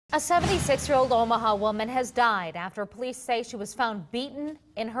A 76-year-old Omaha woman has died after police say she was found beaten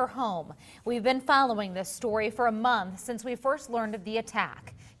in her home. We've been following this story for a month since we first learned of the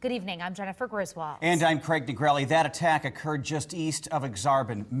attack. Good evening, I'm Jennifer Griswold. And I'm Craig Negrelli. That attack occurred just east of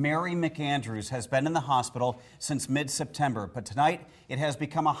Exarban. Mary McAndrews has been in the hospital since mid-September, but tonight it has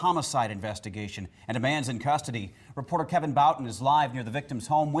become a homicide investigation and a man's in custody. Reporter Kevin Boughton is live near the victim's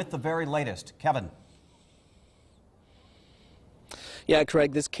home with the very latest. Kevin. Yeah,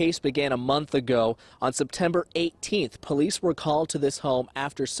 Craig, this case began a month ago. On September 18th, police were called to this home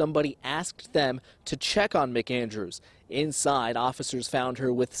after somebody asked them to check on McAndrews. Inside, officers found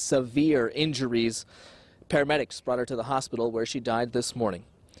her with severe injuries. Paramedics brought her to the hospital where she died this morning.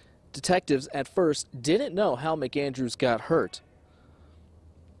 Detectives at first didn't know how McAndrews got hurt.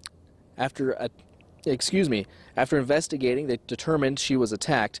 After investigating, they determined she was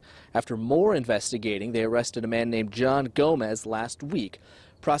attacked. After more investigating, they arrested a man named John Gomez last week.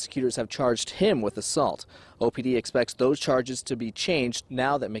 Prosecutors have charged him with assault. OPD expects those charges to be changed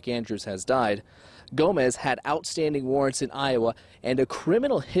now that McAndrews has died. Gomez had outstanding warrants in Iowa and a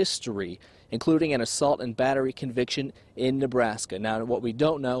criminal history, including an assault and battery conviction in Nebraska. Now, what we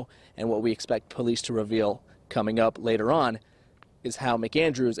don't know and what we expect police to reveal coming up later on is how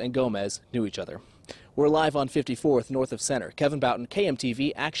McAndrews and Gomez knew each other. We're live on 54th north of Center. Kevin Boughton,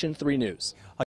 KMTV Action 3 News.